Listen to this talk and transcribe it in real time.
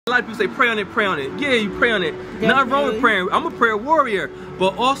A lot of people say pray on it, pray on it. Yeah, you pray on it. Definitely. Nothing wrong with praying. I'm a prayer warrior.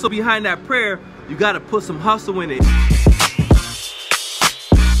 But also behind that prayer, you got to put some hustle in it.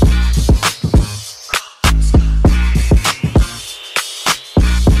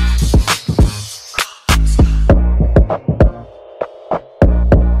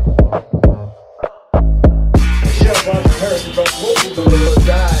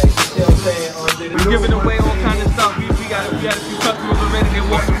 We're giving away all kinds of stuff. We got a few customers already. They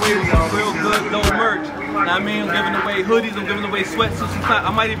walking away with some real good dope merch. I mean, I'm giving away hoodies. I'm giving away sweatsuits. I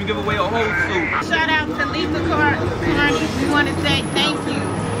might even give away a whole suit. Shout out to Lisa Carney. We want to say thank you.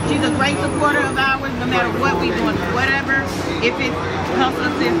 She's a great supporter of ours, no matter what we're doing, whatever. If it's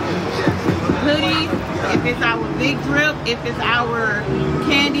Hustle hoodies, if it's our big drip, if it's our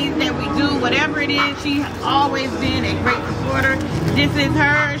candies that we do, whatever it is, she's always been a great supporter. This is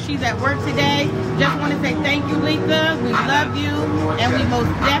her. She's at work today. Just want to say thank you, Lisa. We love you, and we most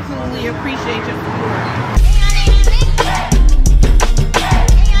definitely appreciate your support.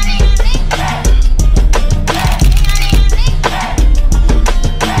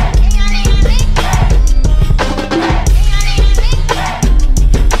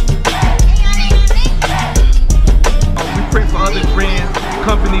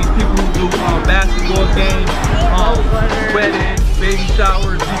 Companies, people who do basketball games, weddings, baby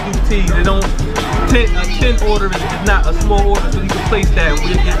showers, we do teas. They don't, a 10 order is not a small order, so you can place that when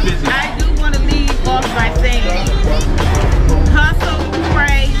you get busy. I do want to leave off by saying, hustle